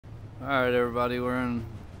Alright everybody, we're in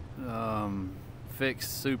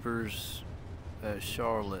fixed supers at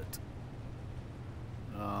Charlotte.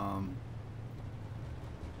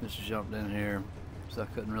 Just jumped in here so I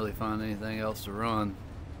couldn't really find anything else to run,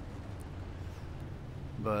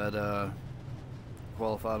 but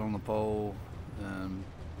qualified on the pole,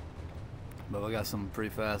 but we got some pretty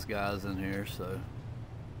fast guys in here, so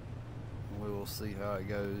we will see how it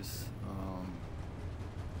goes.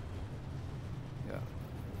 Yeah,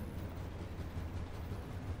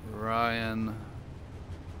 Ryan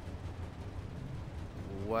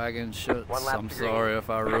Wagenschutz, I'm sorry if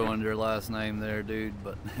I ruined your last name there, dude,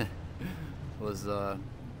 but was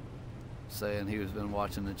saying he was been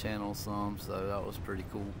watching the channel some, so that was pretty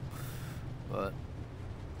cool. But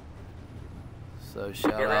so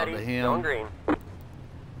shout out to him.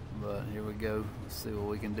 But here we go. Let's see what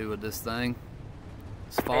we can do with this thing.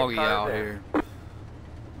 It's foggy out here. I don't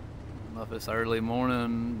know if it's early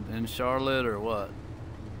morning in Charlotte or what.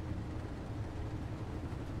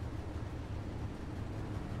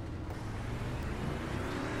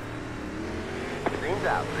 Green's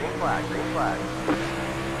out. Green flag. Green flag.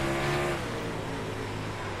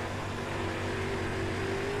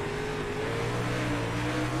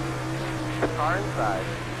 Car inside.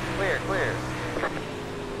 Clear, clear.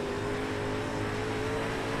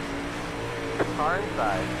 Car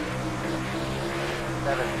inside.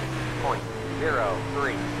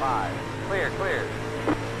 7.035. Clear, clear.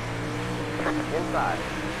 Inside.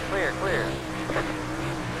 Clear, clear.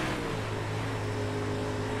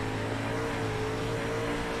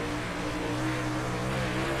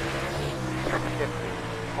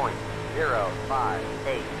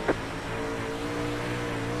 50.058.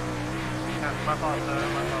 That's my fault, sir.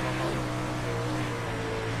 My fault.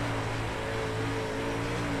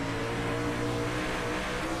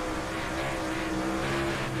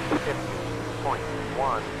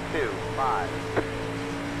 50.125.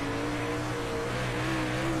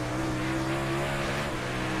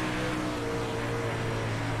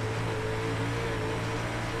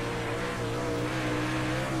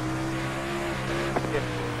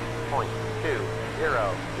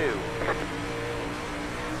 .202.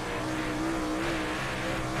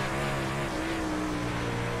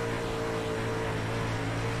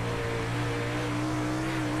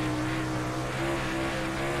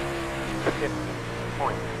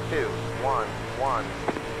 50.211.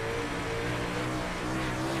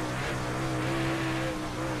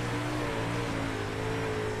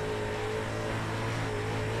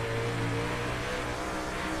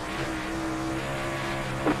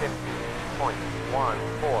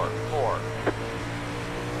 50.144.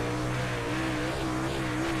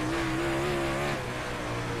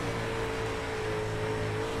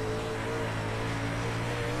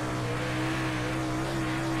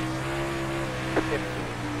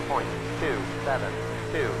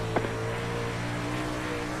 50.272.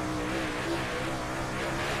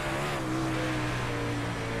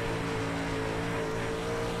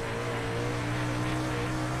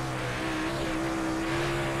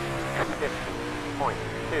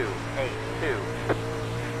 50.282.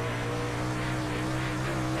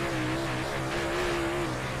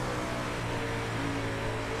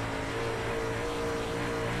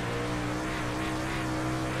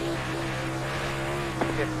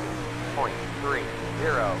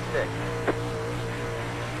 50.306.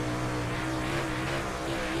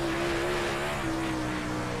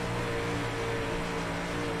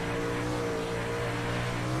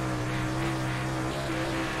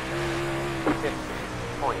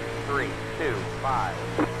 50.325.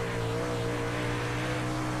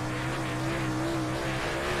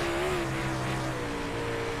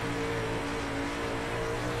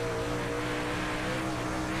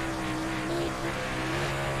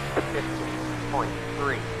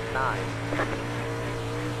 50.39.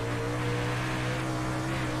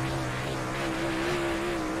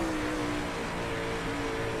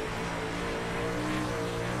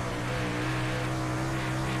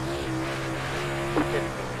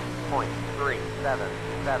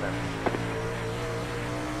 50.377.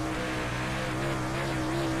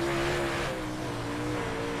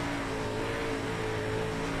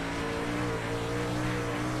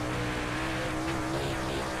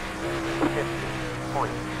 50.25.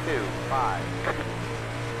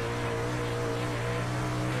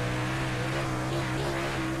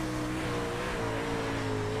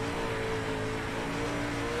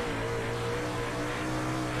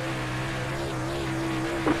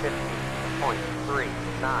 50.397. 50.397.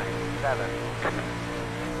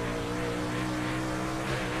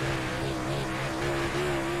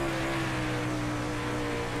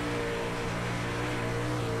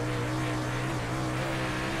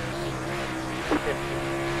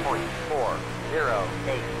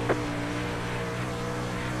 50.408.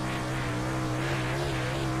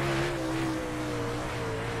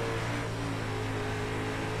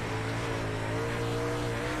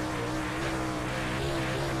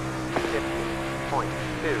 Point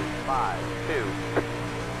 252.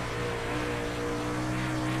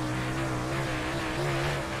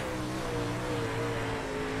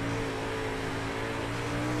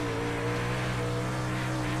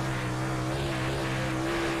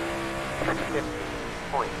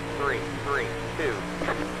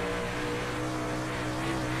 50.332.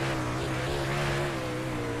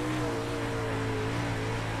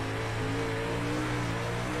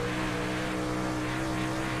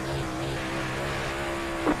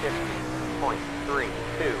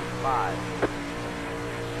 50.325.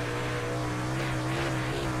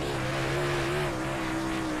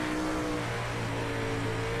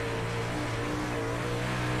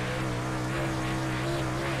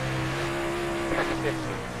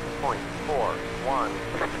 50.41.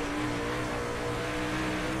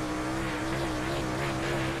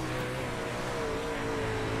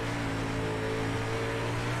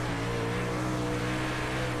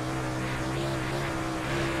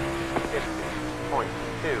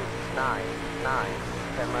 50.299.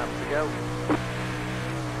 10 laps to go.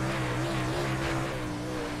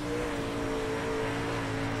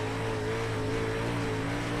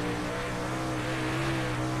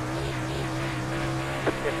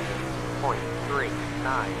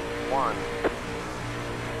 50.391.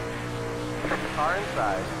 Car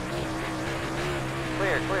inside.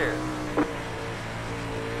 Clear, clear.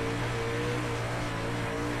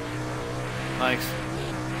 Thanks.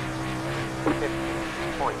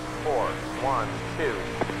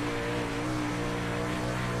 50.412.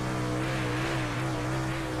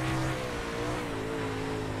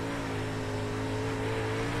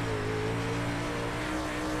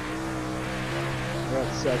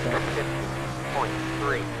 2nd.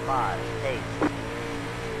 50.358.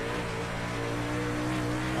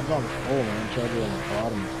 I was on the pole, man. Tried to be on the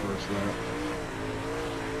bottom the first lap.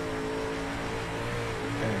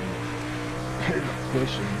 And ended up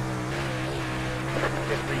pushing.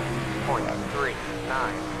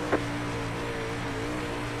 50.39.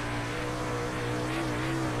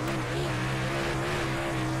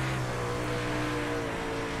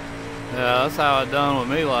 Yeah, that's how it done with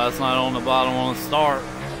me last night on the bottom on the start.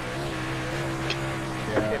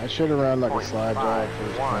 Yeah, I should have ran like a slide drive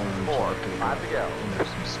first corner so I could Five to go. have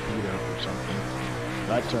some speed up or something.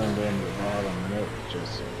 But I turned into the bottom and it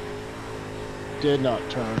just did not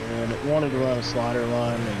turn in. It wanted to run a slider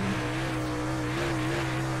line and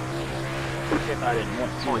I didn't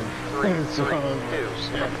want to. So I was like,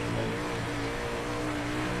 shit. And then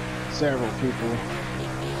several people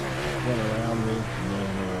went around me and then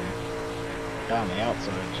guy on the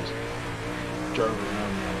outside just drove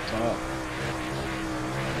around me on the top.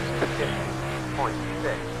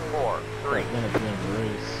 50.643. Then at the end of the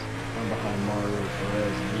race, I'm behind Mario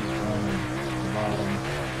Perez and he's running the bottom,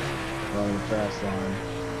 running the fast line.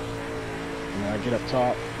 And when I get up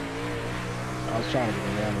top, I was trying to get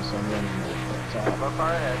around him, so I'm running up top. Low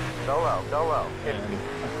car ahead. Go low, go low. And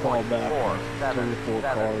I fall back 3 or 4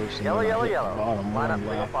 cars and Yellow, then I yellow, hit yellow. the bottom Line up, one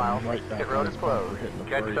single lap file. and right back Pit on road his is bumper closed. hitting the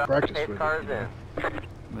Catch brake. up, Practice 8 with cars it. in.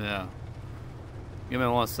 Yeah. Give me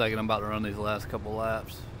 1 second. I'm about to run these last couple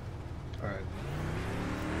laps. Alright.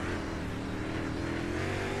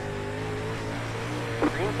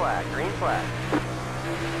 Green flag, green flag.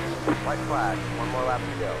 White flag, 1 more lap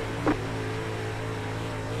to go.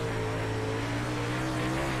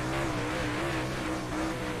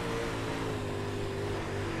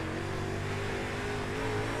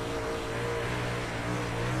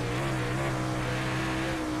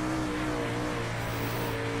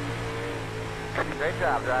 Great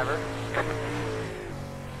job, driver.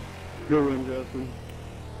 Good run, Justin.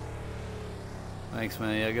 Thanks,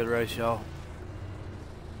 man. Yeah, good race, y'all.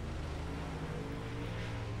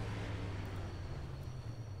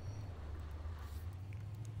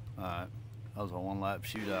 Alright. That was a 1 lap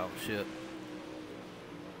shootout. Shit.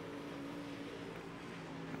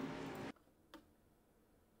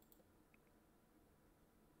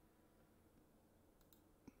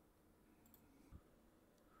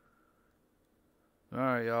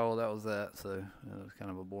 Alright, y'all, that was that. So it was kind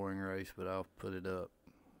of a boring race, but I'll put it up.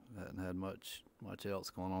 Hadn't had much else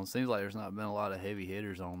going on. Seems like there's not been a lot of heavy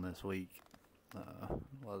hitters on this week. A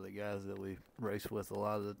lot of the guys that we race with a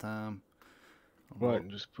lot of the time. What,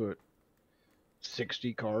 just put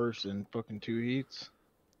 60 cars in fucking 2 heats?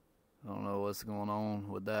 I don't know what's going on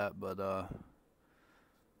with that, but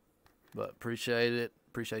appreciate it.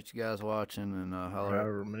 Appreciate you guys watching and holler.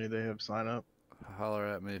 However many they have sign up. Holler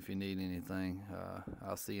at me if you need anything.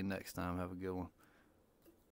 I'll see you next time. Have a good one.